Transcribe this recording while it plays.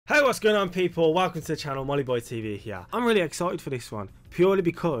Hey, what's going on, people? Welcome to the channel, Mollyboy TV here. I'm really excited for this one, purely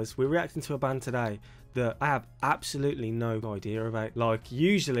because we're reacting to a band today that I have absolutely no idea about. Like,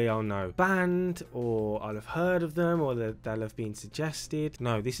 usually I'll know band, or I'll have heard of them, or they'll have been suggested.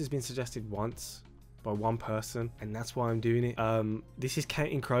 No, this has been suggested once by one person, and that's why I'm doing it. This is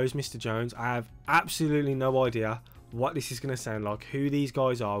Counting Crows, Mr. Jones. I have absolutely no idea what this is going to sound like, who these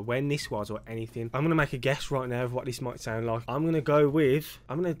guys are, when this was, or anything. I'm going to make a guess right now of what this might sound like. I'm going to go with,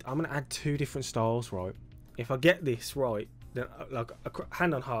 I'm going to add two different styles, right? If I get this right, then, like,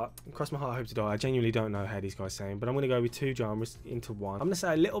 hand on heart, cross my heart, I hope to die. I genuinely don't know how these guys sound, but I'm going to go with two genres into one. I'm going to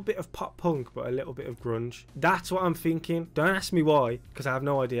say a little bit of pop punk, but a little bit of grunge. That's what I'm thinking. Don't ask me why, because I have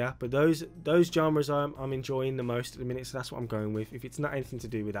no idea. But those genres I'm enjoying the most at the minute, so that's what I'm going with. If it's not anything to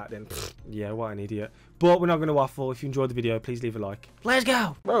do with that, then pfft, yeah, what an idiot. But we're not going to waffle. If you enjoyed the video, please leave a like. Let's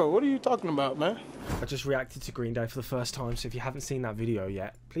go! Bro, what are you talking about, man? I just reacted to Green Day for the first time, so if you haven't seen that video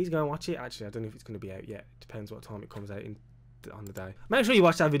yet, please go and watch it. Actually, I don't know if it's going to be out yet. It depends what time it comes out on the day. Make sure you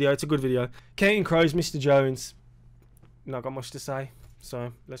watch that video. It's a good video. Counting Crows, Mr. Jones. Not got much to say,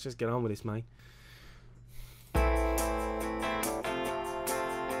 so let's just get on with this, mate.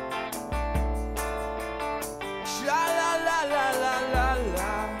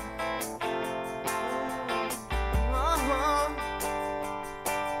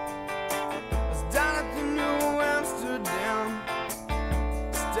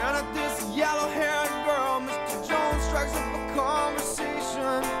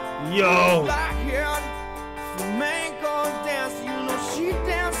 Yo!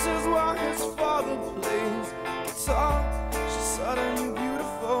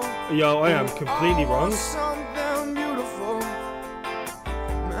 Yo, I am completely wrong.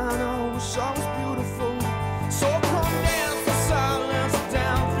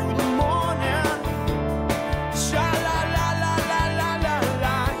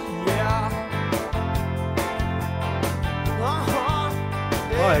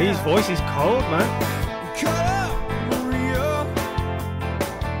 Oh, his voice is cold, man.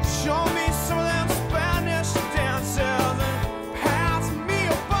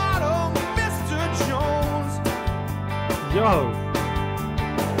 Yo.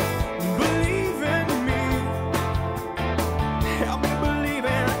 Believe in me. Help me believe in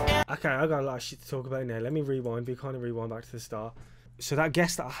it. Okay, I got a lot of shit to talk about now. Let me rewind. We kind of rewind back to the start. So that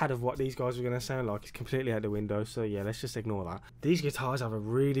guess that I had of what these guys were going to sound like is completely out the window. So yeah, let's just ignore that. These guitars have a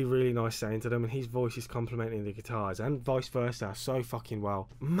really, really nice sound to them, and his voice is complementing the guitars, and vice versa, so fucking well.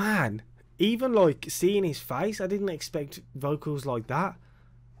 Man, even like seeing his face, I didn't expect vocals like that.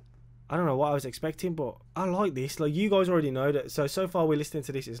 I don't know what I was expecting, but I like this. Like, you guys already know that. So far we're listening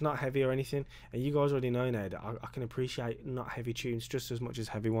to this. It's not heavy or anything, and you guys already know now that I can appreciate not heavy tunes just as much as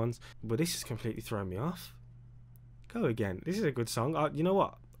heavy ones. But this has completely thrown me off. Go again. This is a good song. You know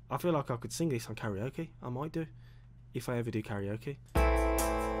what? I feel like I could sing this on karaoke. I might do, if I ever do karaoke.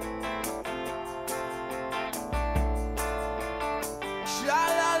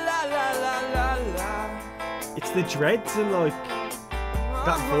 It's the dreads and like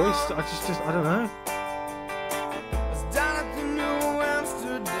that voice. I don't know.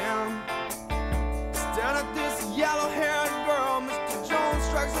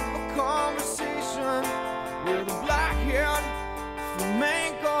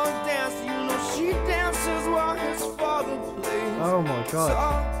 Oh my god.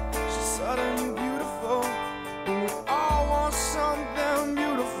 She's suddenly beautiful. And we all want something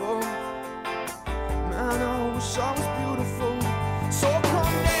beautiful. Man, I wish I was beautiful. So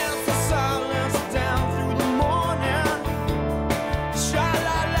come dance the silence down through the morning. Sha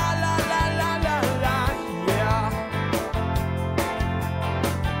la la la la la la la, yeah.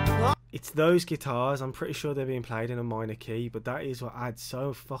 It's those guitars. I'm pretty sure they're being played in a minor key, but that is what adds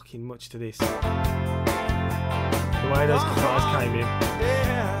so fucking much to this. The way those guitars came in.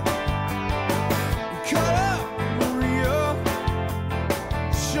 Yeah. Cut up, Maria.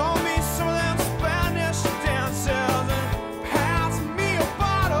 Show me some of them Spanish dances and pass me a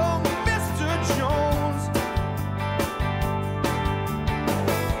bottle, Mr. Jones.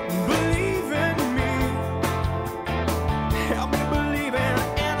 Believe in me. Help me believe in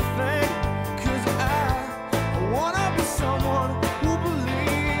anything. 'Cause I wanna be someone who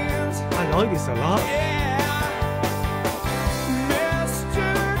believes. I like this a lot. Yeah.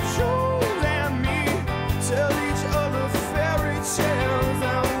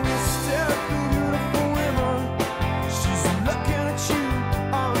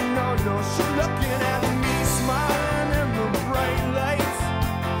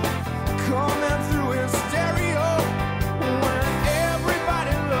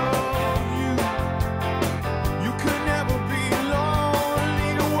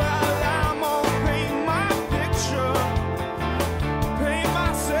 Lead away.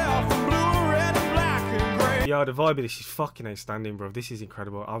 Yo, the vibe of this is fucking outstanding, bro. This is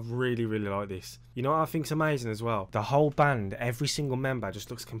incredible. I really, really like this. You know what I think's amazing as well? The whole band, every single member just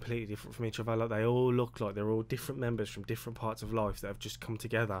looks completely different from each other. Like, they all look like they're all different members from different parts of life that have just come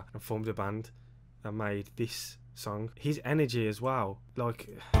together and formed a band that made this song. His energy as well. Like,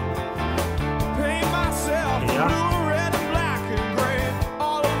 Paint myself yeah. blue, red, and black, and gray.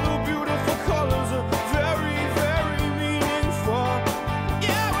 All of the beautiful colors are very, very meaningful.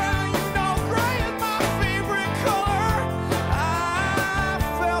 Yeah, well, you know, gray is my favorite color. I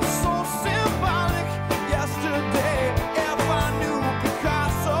felt so symbolic yesterday. If I knew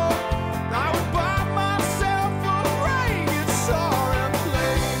Picasso, I would buy myself a gray guitar and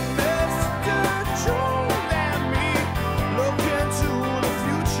play Mr. Jones and me. Look into the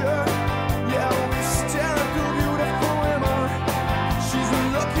future. Yeah, we stare at the beautiful women. She's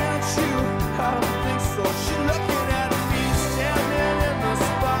looking at you. I don't think so. She's looking at me, standing in the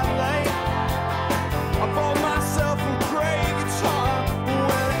spotlight. I bought myself a gray guitar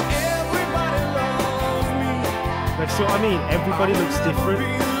when everybody loves me. like, see what I mean? Everybody looks different.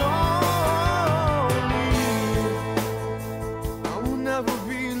 I will never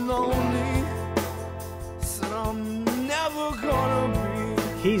be lonely. Said I'm never gonna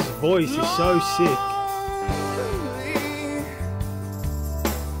be His voice is so sick. lonely.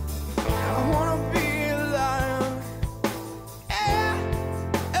 I wanna be alive. Yeah,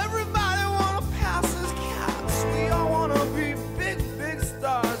 everybody wanna pass as cats. We all wanna be big, big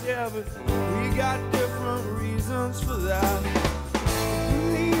stars. Yeah, but we got different reasons for that.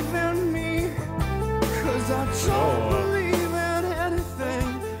 Believe in me, 'cause I don't believe in anything,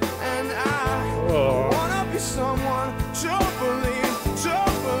 and I Oh. wanna be someone to believe, to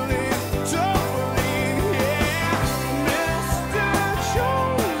believe, to believe, yeah. Mr.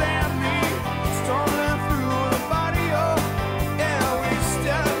 Jones and me, stumbling through the barrio. Yeah, we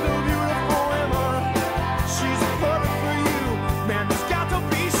stare at the beautiful women. She's perfect for you. Man, there's got to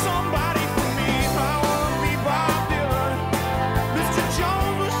be somebody for me. I wanna be Bob Dylan. Mr.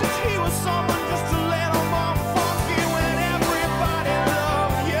 Jones wishes he was someone just a little more funky when everybody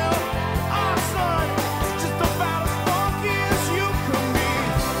loves you. Our son is just about as funky as you can be.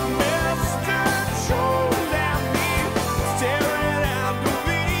 Mr. Jones and me, staring at the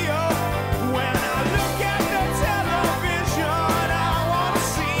video. When I look at the television, I wanna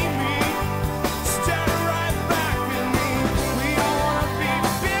see me staring right back at me. We all wanna be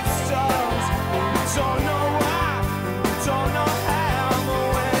big stars, but we don't know why, we don't know how. But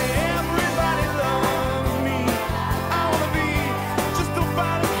when everybody loves me, I wanna be just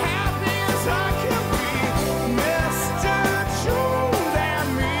about as happy as I can be. Mr. Jones and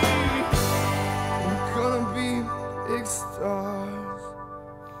me, we're gonna be big stars.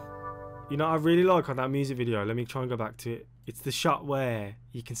 You know, I really like on that music video. Let me try and go back to it. It's the shot where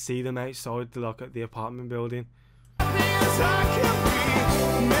you can see them outside, like at the apartment building. As I can be.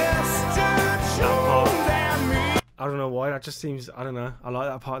 Mr. Jones and me. I don't know why, that just seems, I don't know, I like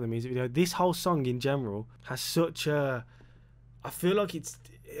that part of the music video. This whole song in general has such a, I feel like it's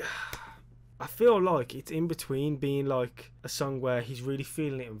in between being like a song where he's really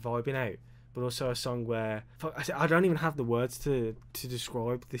feeling it and vibing out, but also a song where, I don't even have the words to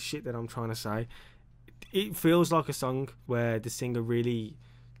describe the shit that I'm trying to say. It feels like a song where the singer really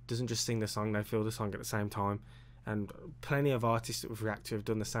doesn't just sing the song, they feel the song at the same time. And plenty of artists that we've reacted to have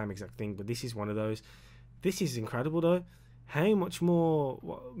done the same exact thing, but this is one of those. This is incredible though. How much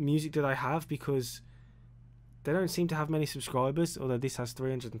more music do they have? Because they don't seem to have many subscribers, although this has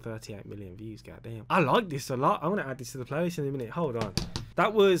 338 million views. Goddamn, I like this a lot. I want to add this to the playlist in a minute. Hold on.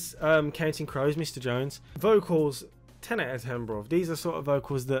 That was Counting Crows, Mr. Jones. Vocals, 10 out of 10, bro. These are sort of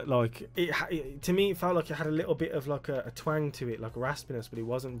vocals that, like, to me, it felt like it had a little bit of like a twang to it, like a raspiness, but it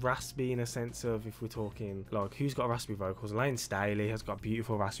wasn't raspy in a sense of, if we're talking like who's got raspy vocals. Lane Staley has got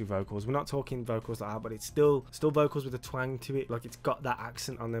beautiful raspy vocals. We're not talking vocals like that, but it's still vocals with a twang to it. Like, it's got that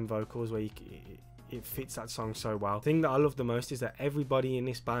accent on them vocals where it fits that song so well. The thing that I love the most is that everybody in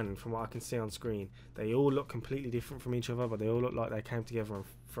this band, from what I can see on screen, they all look completely different from each other, but they all look like they came together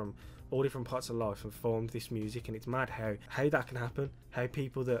from all different parts of life and formed this music. And it's mad how that can happen, how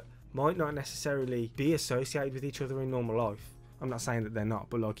people that might not necessarily be associated with each other in normal life, I'm not saying that they're not,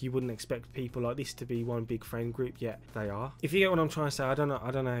 but like, you wouldn't expect people like this to be one big friend group, yet they are. If you get what I'm trying to say, I don't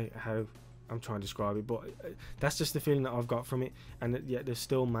know how I'm trying to describe it, but that's just the feeling that I've got from it. And that, yet they've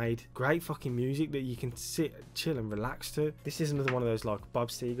still made great fucking music that you can sit, chill and relax to. This is another one of those like Bob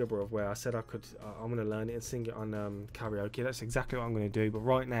Seger, bro, where I said I'm gonna learn it and sing it on karaoke. That's exactly what I'm gonna do. But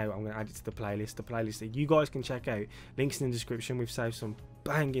right now I'm gonna add it to the playlist that you guys can check out. Links in the description. We've saved some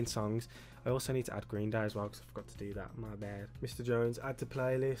banging songs. I also need to add Green Day as well, because I forgot to do that. My bad. Mr. Jones, add to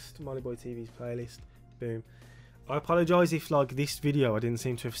playlist. Molly Boy TV's playlist. Boom. I apologise if like this video I didn't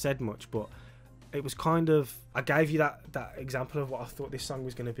seem to have said much, but it was kind of, I gave you that example of what I thought this song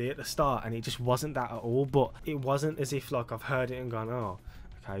was going to be at the start, and it just wasn't that at all. But it wasn't as if like I've heard it and gone, oh,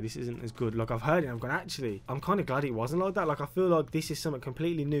 okay, this isn't as good. Like I've heard it and I've gone, actually, I'm kind of glad it wasn't like that. Like I feel like this is something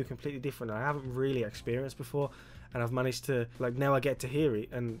completely new, completely different, and I haven't really experienced before, and I've managed to, like, now I get to hear it,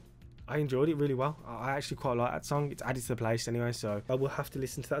 and I enjoyed it really well. I actually quite like that song. It's added to the playlist anyway, so I will have to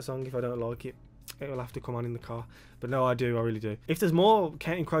listen to that song if I don't like it. It will have to come on in the car. But no, I do, I really do. If there's more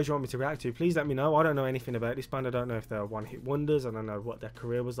Counting Crows you want me to react to, please let me know. I don't know anything about this band. I don't know if they're one-hit wonders. I don't know what their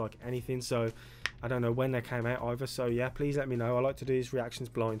career was like, anything. So I don't know when they came out either. So yeah, please let me know. I like to do these reactions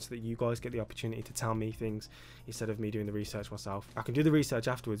blind so that you guys get the opportunity to tell me things instead of me doing the research myself. I can do the research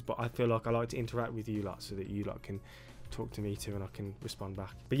afterwards, but I feel like I like to interact with you lot so that you lot can talk to me too and I can respond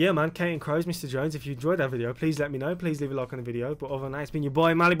back. But yeah, man, Counting Crows, Mr. Jones, if you enjoyed that video, please let me know. Please leave a like on the video. But other than that, it's been your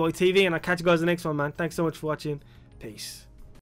boy Maliboy TV, and I'll catch you guys in the next one, man. Thanks so much for watching. Peace.